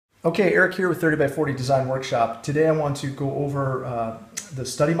Okay, Eric here with 30 by 40 Design Workshop. Today I want to go over the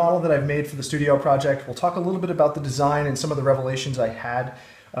study model that I've made for the studio project. We'll talk a little bit about the design and some of the revelations I had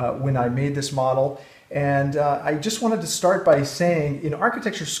when I made this model. And I just wanted to start by saying in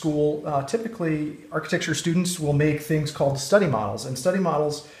architecture school, typically architecture students will make things called study models. And study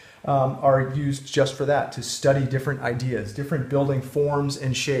models are used just for that, to study different ideas, different building forms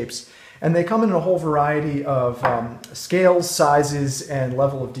and shapes. And they come in a whole variety of scales, sizes, and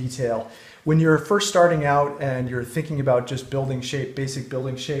level of detail. When you're first starting out and you're thinking about just building shape, basic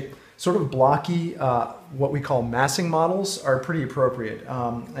building shape, sort of blocky, what we call massing models are pretty appropriate.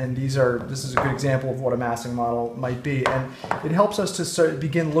 And this is a good example of what a massing model might be. And it helps us to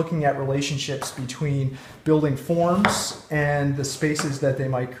begin looking at relationships between building forms and the spaces that they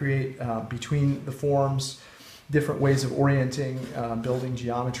might create between the forms, different ways of orienting building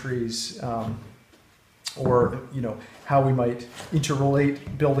geometries, or how we might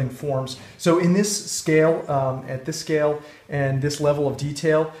interrelate building forms. So in this scale, at this scale and this level of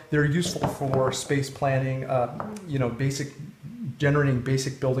detail, they're useful for space planning, generating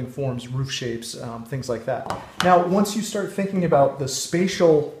basic building forms, roof shapes, things like that. Now, once you start thinking about the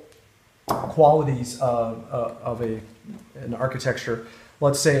spatial qualities of an architecture,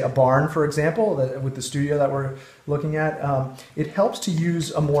 let's say a barn, for example, with the studio that we're looking at, it helps to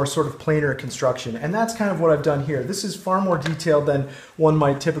use a more sort of planar construction. And that's kind of what I've done here. This is far more detailed than one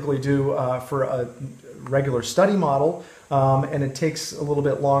might typically do for a regular study model, and it takes a little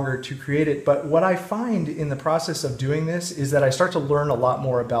bit longer to create it. But what I find in the process of doing this is that I start to learn a lot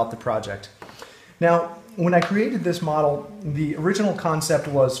more about the project. Now, when I created this model, the original concept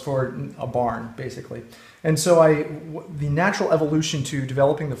was for a barn, basically. And so the natural evolution to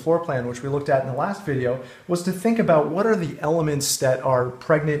developing the floor plan, which we looked at in the last video, was to think about what are the elements that are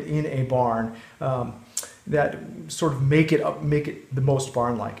pregnant in a barn that sort of make it the most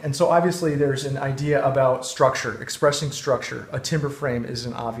barn-like. And so obviously there's an idea about structure, expressing structure. A timber frame is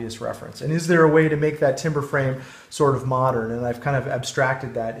an obvious reference. And is there a way to make that timber frame sort of modern? And I've kind of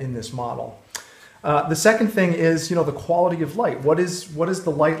abstracted that in this model. The second thing is, the quality of light. What is the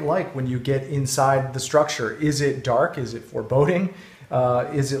light like when you get inside the structure? Is it dark? Is it foreboding?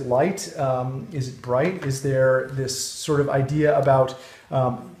 Is it light? Is it bright? Is there this sort of idea about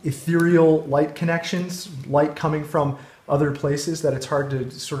ethereal light connections, light coming from other places that it's hard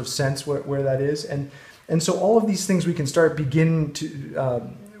to sort of sense where that is? And so all of these things we can begin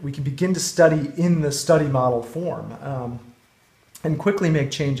to study in the study model form. And quickly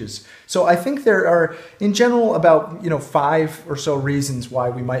make changes. So I think there are, in general, about 5 or so reasons why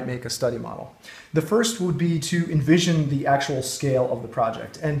we might make a study model. The first would be to envision the actual scale of the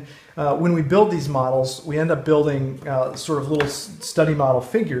project. And when we build these models, we end up building sort of little study model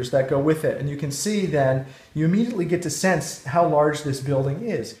figures that go with it. And you can see then, you immediately get to sense how large this building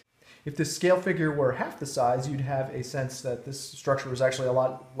is. If this scale figure were half the size, you'd have a sense that this structure was actually a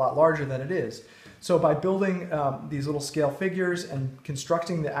lot larger than it is. So by building these little scale figures and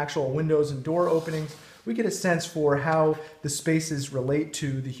constructing the actual windows and door openings, we get a sense for how the spaces relate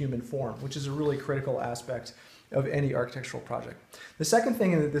to the human form, which is a really critical aspect of any architectural project. The second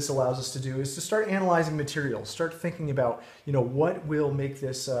thing that this allows us to do is to start analyzing materials, start thinking about what will make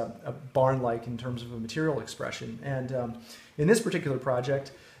this a barn-like in terms of a material expression. And in this particular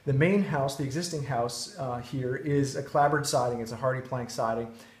project, the main house, the existing house here, is a clapboard siding. It's a hardy plank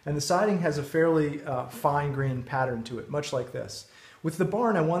siding. And the siding has a fairly fine-grained pattern to it, much like this. With the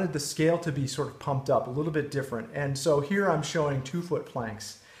barn, I wanted the scale to be sort of pumped up, a little bit different. And so here I'm showing 2-foot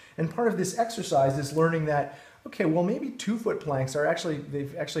planks. And part of this exercise is learning that, okay, well maybe 2-foot planks are they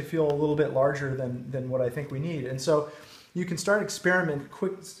actually feel a little bit larger than what I think we need. And so you can start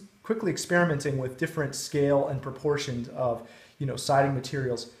quickly experimenting with different scale and proportions of siding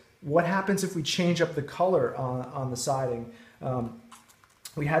materials. What happens if we change up the color on the siding?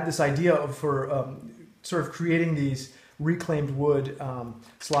 We had this idea for sort of creating these reclaimed wood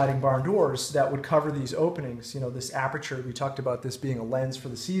sliding barn doors that would cover these openings, this aperture. We talked about this being a lens for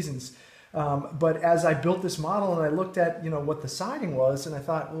the seasons. But as I built this model and I looked at what the siding was, and I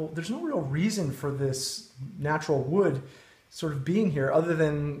thought, well, there's no real reason for this natural wood sort of being here other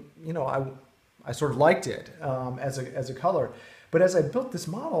than, I sort of liked it as a color. But as I built this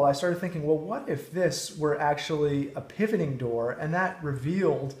model, I started thinking, well, what if this were actually a pivoting door and that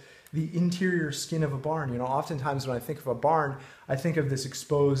revealed the interior skin of a barn? Oftentimes when I think of a barn, I think of this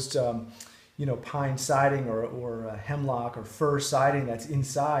exposed, pine siding or hemlock or fir siding that's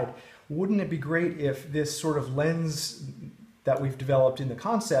inside. Wouldn't it be great if this sort of lens that we've developed in the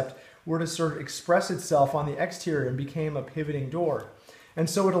concept were to sort of express itself on the exterior and became a pivoting door? And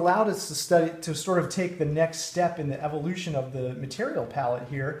so it allowed us to study, to sort of take the next step in the evolution of the material palette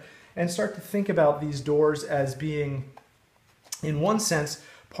here and start to think about these doors as being, in one sense,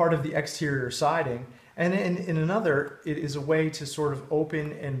 part of the exterior siding. And in another, it is a way to sort of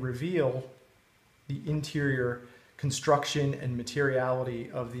open and reveal the interior construction and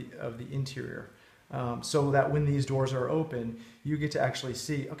materiality of the interior. So that when these doors are open, you get to actually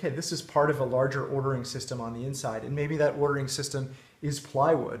see, okay, this is part of a larger ordering system on the inside. And maybe that ordering system is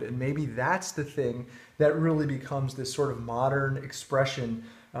plywood. And maybe that's the thing that really becomes this sort of modern expression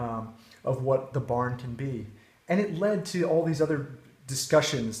of what the barn can be. And it led to all these other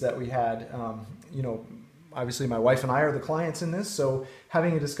discussions that we had. You know, obviously my wife and I are the clients in this, so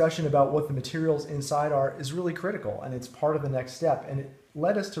having a discussion about what the materials inside are is really critical, and it's part of the next step. And it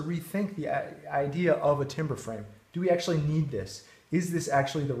led us to rethink the idea of a timber frame. Do we actually need this? Is this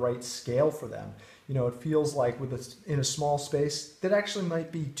actually the right scale for them? You know, it feels like in a small space that actually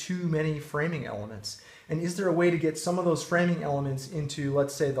might be too many framing elements. And is there a way to get some of those framing elements into,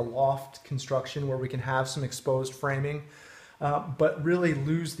 let's say, the loft construction where we can have some exposed framing, but really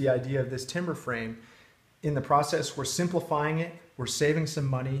lose the idea of this timber frame? In the process, we're simplifying it, we're saving some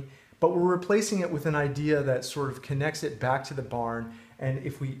money, but we're replacing it with an idea that sort of connects it back to the barn. And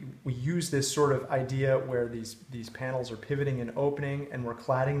if we use this sort of idea where these panels are pivoting and opening and we're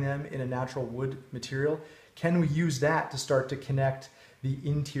cladding them in a natural wood material, can we use that to start to connect the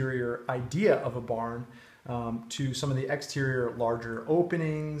interior idea of a barn to some of the exterior larger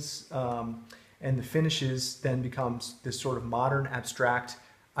openings, and the finishes then becomes this sort of modern abstract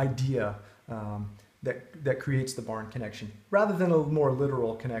idea that creates the barn connection, rather than a more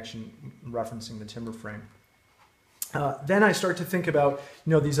literal connection referencing the timber frame. Then I start to think about,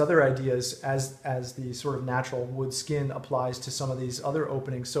 you know, these other ideas as the sort of natural wood skin applies to some of these other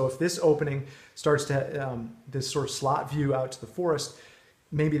openings. So if this opening starts to this sort of slot view out to the forest,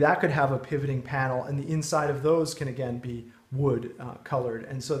 maybe that could have a pivoting panel, and the inside of those can again be wood colored.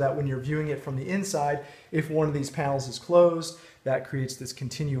 And so that when you're viewing it from the inside, if one of these panels is closed, that creates this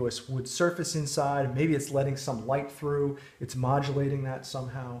continuous wood surface inside. Maybe it's letting some light through, it's modulating that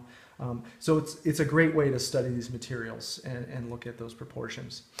somehow. So it's a great way to study these materials and look at those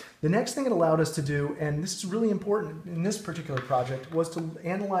proportions. The next thing it allowed us to do, and this is really important in this particular project, was to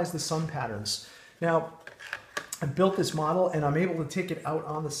analyze the sun patterns. Now, I built this model and I'm able to take it out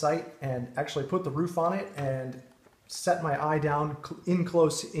on the site and actually put the roof on it and set my eye down in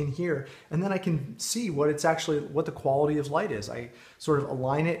close in here, and then I can see what the quality of light is. I sort of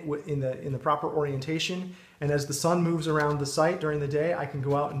align it in the proper orientation, and as the sun moves around the site during the day, I can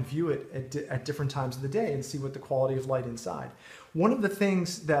go out and view it at different times of the day and see what the quality of light inside. One of the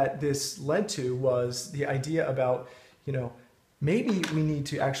things that this led to was the idea about, you know, maybe we need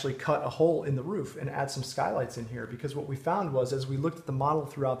to actually cut a hole in the roof and add some skylights in here, because what we found was, as we looked at the model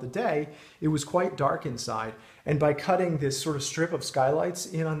throughout the day, it was quite dark inside. And by cutting this sort of strip of skylights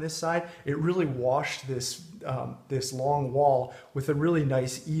in on this side, it really washed this long wall with a really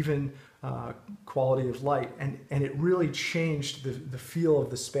nice, even quality of light. And it really changed the feel of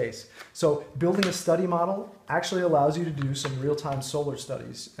the space. So building a study model actually allows you to do some real-time solar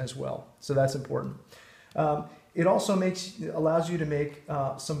studies as well. So that's important. It also allows you to make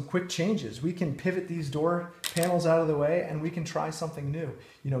some quick changes. We can pivot these door panels out of the way and we can try something new.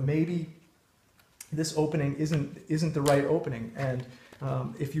 You know, maybe this opening isn't the right opening, and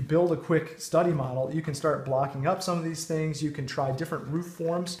if you build a quick study model, you can start blocking up some of these things. You can try different roof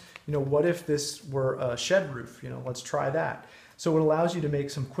forms. You know, what if this were a shed roof? You know, let's try that. So it allows you to make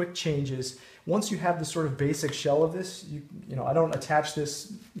some quick changes. Once you have the sort of basic shell of this, you know, I don't attach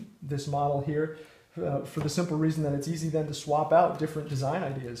this model here for the simple reason that it's easy then to swap out different design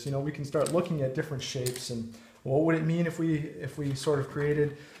ideas. You know, we can start looking at different shapes and what would it mean if we sort of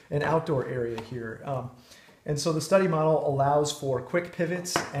created an outdoor area here. And so the study model allows for quick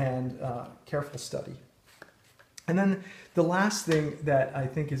pivots and careful study. And then the last thing that I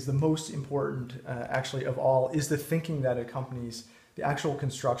think is the most important actually of all is the thinking that accompanies the actual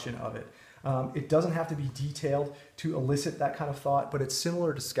construction of it. It doesn't have to be detailed to elicit that kind of thought, but it's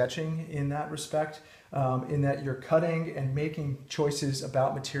similar to sketching in that respect, in that you're cutting and making choices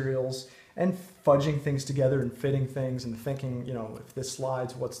about materials and fudging things together and fitting things and thinking, you know, if this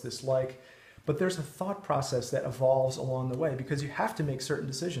slides, what's this like? But there's a thought process that evolves along the way, because you have to make certain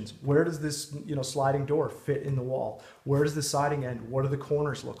decisions. Where does this, you know, sliding door fit in the wall? Where does the siding end? What do the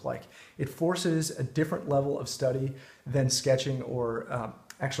corners look like? It forces a different level of study than sketching or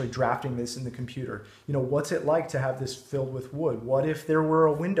actually drafting this in the computer. You know, what's it like to have this filled with wood? What if there were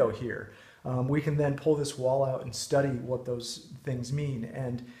a window here? We can then pull this wall out and study what those things mean.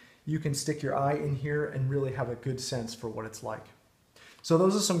 And you can stick your eye in here and really have a good sense for what it's like. So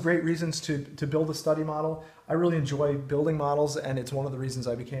those are some great reasons to build a study model. I really enjoy building models, and it's one of the reasons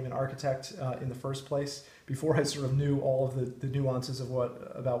I became an architect in the first place, before I sort of knew all of the nuances of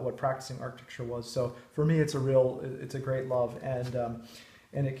about what practicing architecture was. So for me, it's a great love, and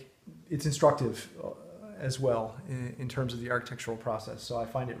it's instructive as well in terms of the architectural process. So I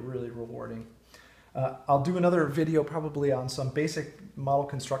find it really rewarding. I'll do another video probably on some basic model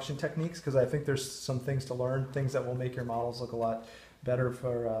construction techniques, because I think there's some things to learn, things that will make your models look a lot better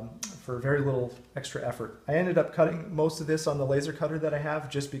for very little extra effort. I ended up cutting most of this on the laser cutter that I have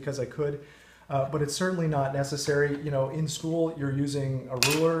just because I could, but it's certainly not necessary. You know, in school you're using a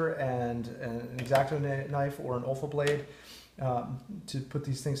ruler and an X-Acto knife or an Olfa blade to put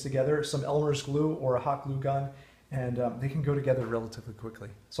these things together, some Elmer's glue or a hot glue gun, and they can go together relatively quickly.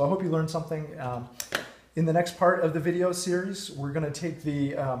 So I hope you learned something. In the next part of the video series, we're going to take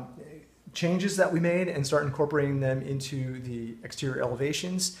the changes that we made and start incorporating them into the exterior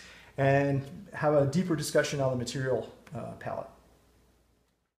elevations and have a deeper discussion on the material palette.